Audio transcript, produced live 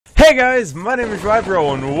Hey guys, my name is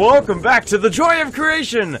Rybro and welcome back to the Joy of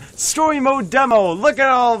Creation Story Mode Demo. Look at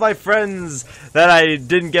all my friends that I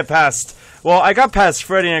didn't get past. Well, I got past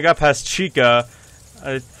Freddy and I got past Chica.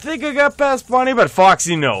 I think I got past Bonnie, but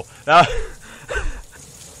Foxy, no. But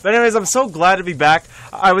anyways, I'm so glad to be back.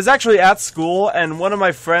 I was actually at school and one of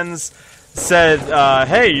my friends said,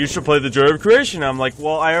 hey, you should play the Joy of Creation. I'm like,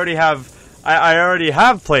 well, I already have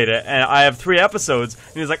played it and I have 3 episodes.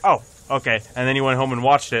 And he was like, oh. Okay, and then he went home and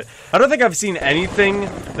watched it. I don't think I've seen anything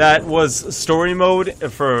that was story mode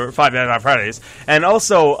for Five Nights at Freddy's. And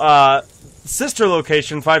also, sister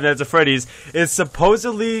location, Five Nights at Freddy's, is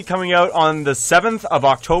supposedly coming out on the 7th of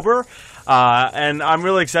October. And I'm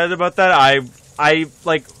really excited about that. I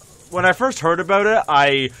like, when I first heard about it,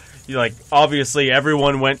 like, obviously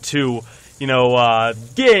everyone went to, you know,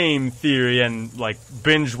 game theory and, like,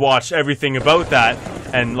 binge watched everything about that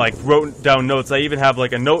and, like, wrote down notes. I even have,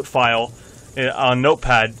 like, a note file on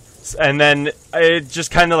Notepad, and then it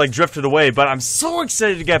just kind of, like, drifted away, but I'm so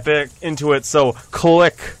excited to get back into it, so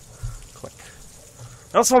click.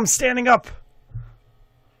 Also, I'm standing up.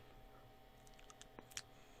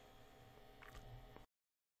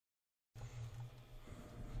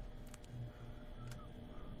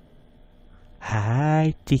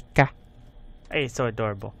 Hi, Chica. Hey, it's so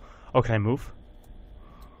adorable. Oh, can I move?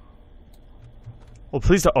 Oh,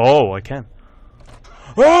 please don't. Oh, I can.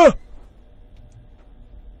 Ah!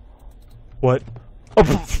 What?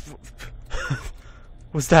 Oh,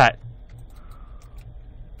 what's that?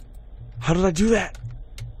 How did I do that?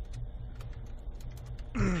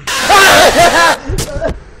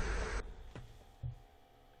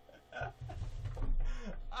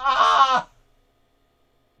 Ah!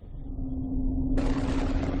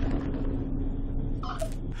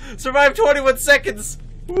 Survive 21 seconds!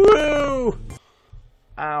 Woo!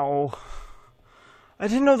 Ow. I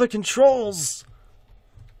didn't know the controls!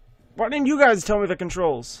 Why didn't you guys tell me the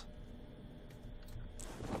controls?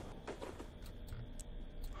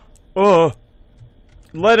 Oh!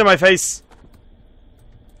 Light in my face!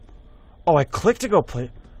 Oh, I clicked to go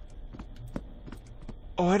play.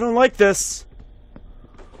 Oh, I don't like this.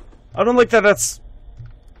 I don't like that that's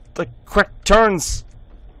the quick turns.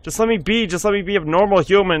 Just let me be a normal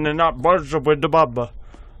human and not barge up with the baba.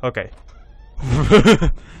 Okay.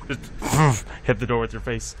 Just hit the door with your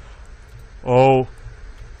face. Oh.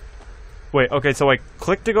 Wait, okay, so I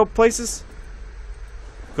click to go places?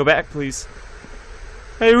 Go back, please.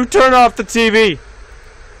 Hey, who turned off the TV?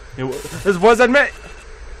 This wasn't me!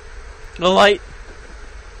 The light.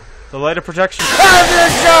 The light of protection.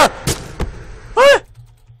 Ah!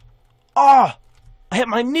 Oh! I hit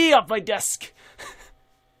my knee off my desk!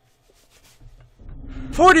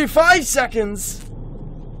 45 seconds!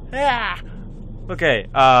 Yeah! Okay,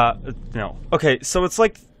 no. Okay, so it's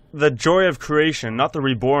like the Joy of Creation, not the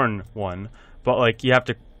Reborn one, but like you have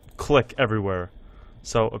to click everywhere.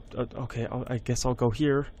 So, okay, I guess I'll go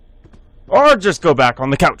here. Or just go back on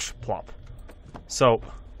the couch. Plop. So,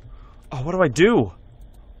 oh, what do I do?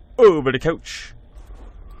 Over the couch.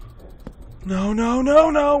 No, no, no,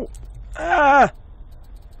 no! Ah!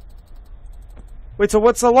 Wait, so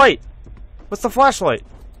what's the light? What's the flashlight?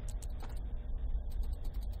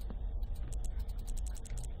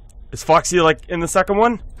 Is Foxy, like, in the second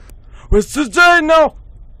one? Where's the vagina? No!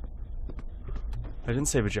 I didn't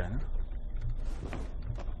say vagina.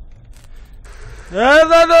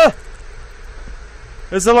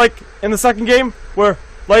 Is it, like, in the second game? Where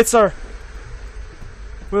lights are...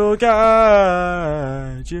 Will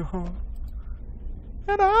guide you home.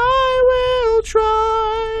 And I will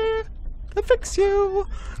try to fix you.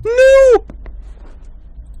 No!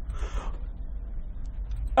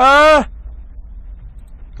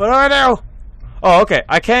 What do I do? Oh, okay.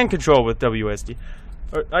 I can control with WSD.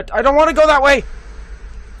 I don't want to go that way.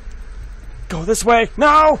 Go this way.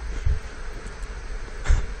 No!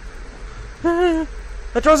 The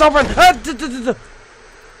door's open.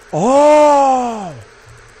 Oh!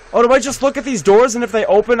 Oh, do I just look at these doors and if they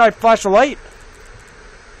open, I flash a light?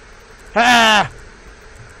 Ah!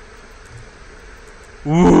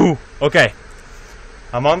 Woo! Okay.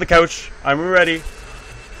 I'm on the couch. I'm ready.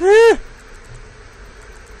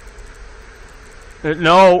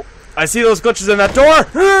 No. I see those glitches in that door.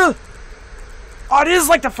 Oh, it is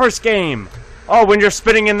like the first game. Oh, when you're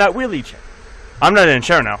spinning in that wheelie chair. I'm not in a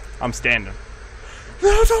chair now. I'm standing.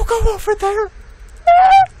 No, don't go over there.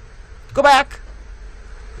 Go back.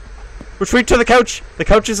 Retreat to the couch. The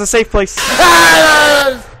couch is a safe place.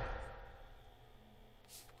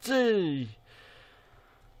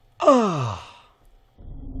 Oh.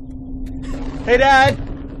 Hey, Dad.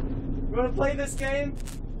 You want to play this game?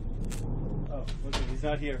 Oh, okay, he's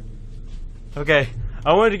not here. Okay.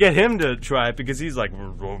 I wanted to get him to try it because he's like,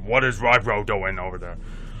 what is Rybro doing over there?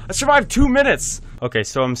 I survived 2 minutes! Okay,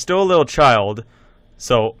 so I'm still a little child,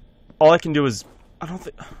 so all I can do is...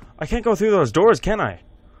 I can't go through those doors, can I?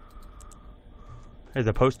 There's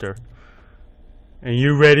a poster. Are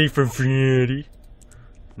you ready for Freddy?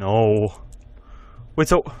 No. Wait,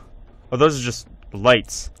 so... Oh, those are just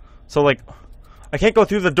lights. So, like, I can't go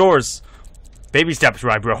through the doors. Baby steps,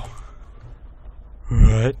 Rybro.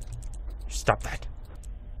 What? Stop that.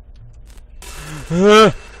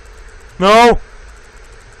 No!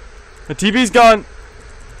 The TV's gone.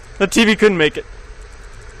 The TV couldn't make it.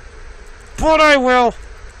 But I will!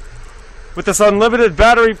 With this unlimited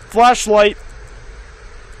battery flashlight.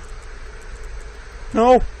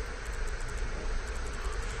 No!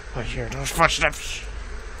 I hear those footsteps.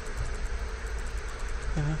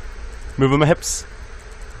 Moving my hips.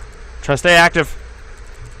 Try to stay active.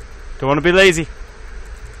 Don't want to be lazy.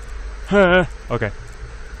 Okay.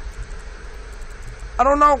 I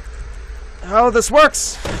don't know how this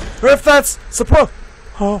works, or if that's supposed.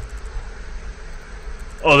 Oh,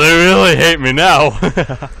 they really hate me now.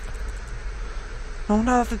 No,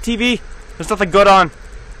 not the TV. There's nothing good on.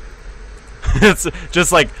 It's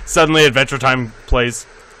just like suddenly Adventure Time plays.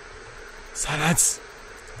 Silence.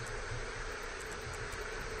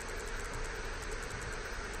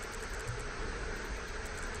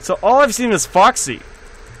 So all I've seen is Foxy.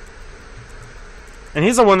 And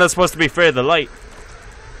he's the one that's supposed to be afraid of the light.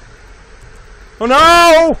 Oh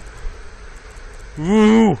no!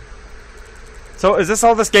 Woo! So is this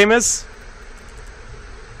all this game is?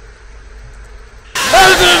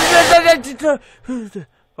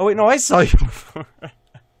 Oh wait, no, I saw you before.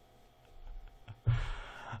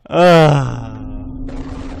 Oh,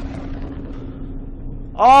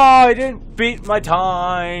 I didn't beat my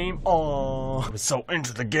time. Oh, I was so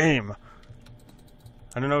into the game.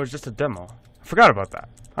 I don't know, it was just a demo. I forgot about that.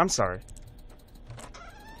 I'm sorry.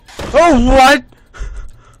 Oh, what?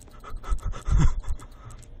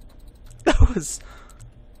 That was...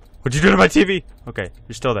 What'd you do to my TV? Okay,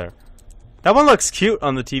 you're still there. That one looks cute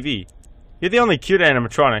on the TV. You're the only cute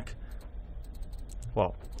animatronic.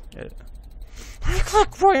 Well,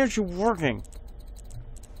 why aren't you working?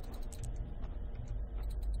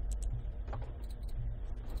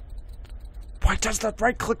 Why does that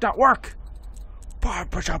right click not work? I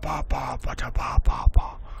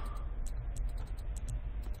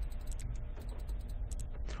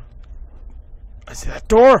see that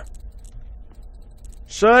door.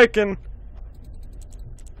 Shaking.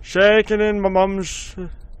 Shaking in my mum's...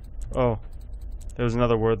 Oh. There was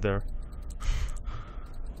another word there.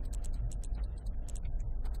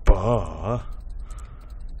 Bah.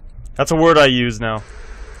 That's a word I use now.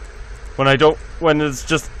 When I don't... When it's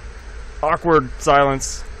just awkward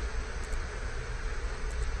silence.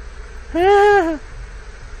 No!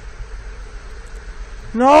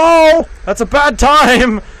 That's a bad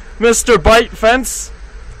time, Mr. Bite Fence.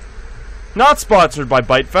 Not sponsored by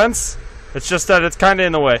Bite Fence. It's just that it's kind of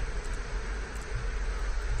in the way.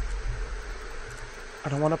 I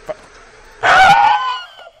don't want to.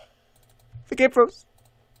 The game froze.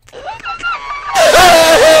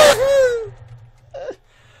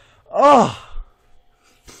 Oh.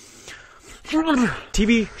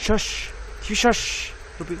 TV, shush. TV, shush.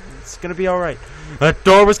 It's gonna be alright. That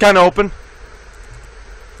door was kind of open.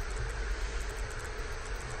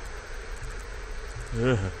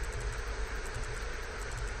 Ugh.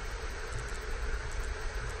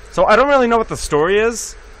 So I don't really know what the story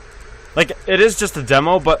is. Like, it is just a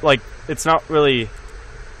demo, but like, it's not really,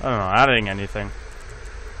 I don't know, adding anything.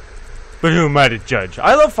 But who am I to judge?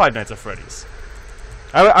 I love Five Nights at Freddy's.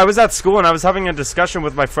 I was at school and I was having a discussion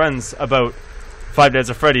with my friends about Five Nights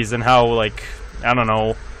at Freddy's and how, like, I don't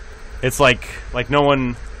know, it's like no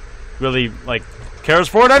one really, like, cares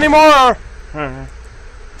for it anymore!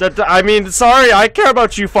 I mean, sorry, I care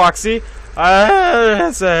about you, Foxy. I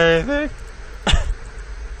didn't say anything.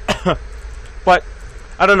 But,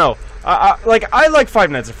 I don't know. I like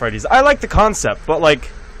Five Nights at Freddy's. I like the concept, but,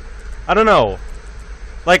 like, I don't know.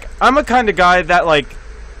 Like, I'm a kind of guy that, like,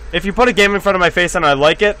 if you put a game in front of my face and I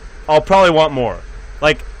like it, I'll probably want more.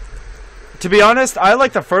 Like, to be honest, I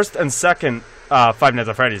like the first and second Five Nights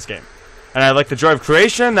at Freddy's game. And I like the Joy of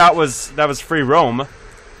Creation. That was free roam.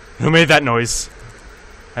 Who made that noise?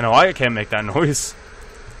 I know I can't make that noise.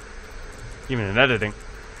 Even in editing.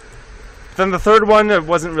 But then the third one, it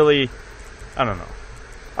wasn't really... I don't know.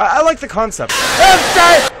 I like the concept.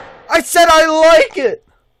 I said I like it!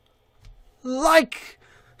 Like...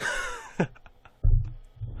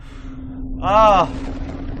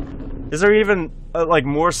 Is there even, like,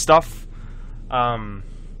 more stuff?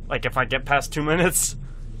 Like, if I get past 2 minutes?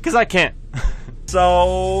 Because I can't.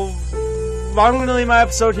 So I'm gonna leave my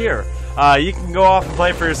episode here. You can go off and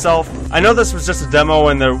play for yourself. I know this was just a demo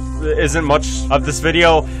and there isn't much of this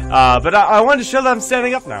video, but I wanted to show that I'm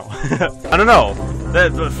standing up now. I don't know.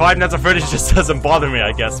 The Five Nights at Freddy's just doesn't bother me,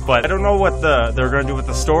 I guess, but I don't know what they're gonna do with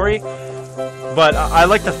the story. But I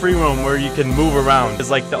like the free roam where you can move around. It's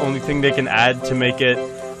like the only thing they can add to make it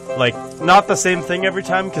like not the same thing every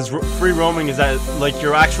time, because free roaming is that like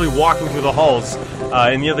you're actually walking through the halls.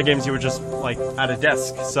 In the other games you were just like at a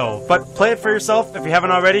desk. So, but play it for yourself if you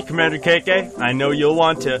haven't already. Commander KK, I know you'll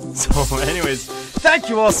want to. So anyways, thank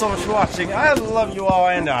you all so much for watching. I love you all,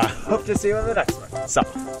 and I hope to see you in the next one. So,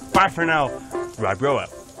 bye for now. Rybro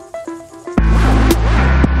Out.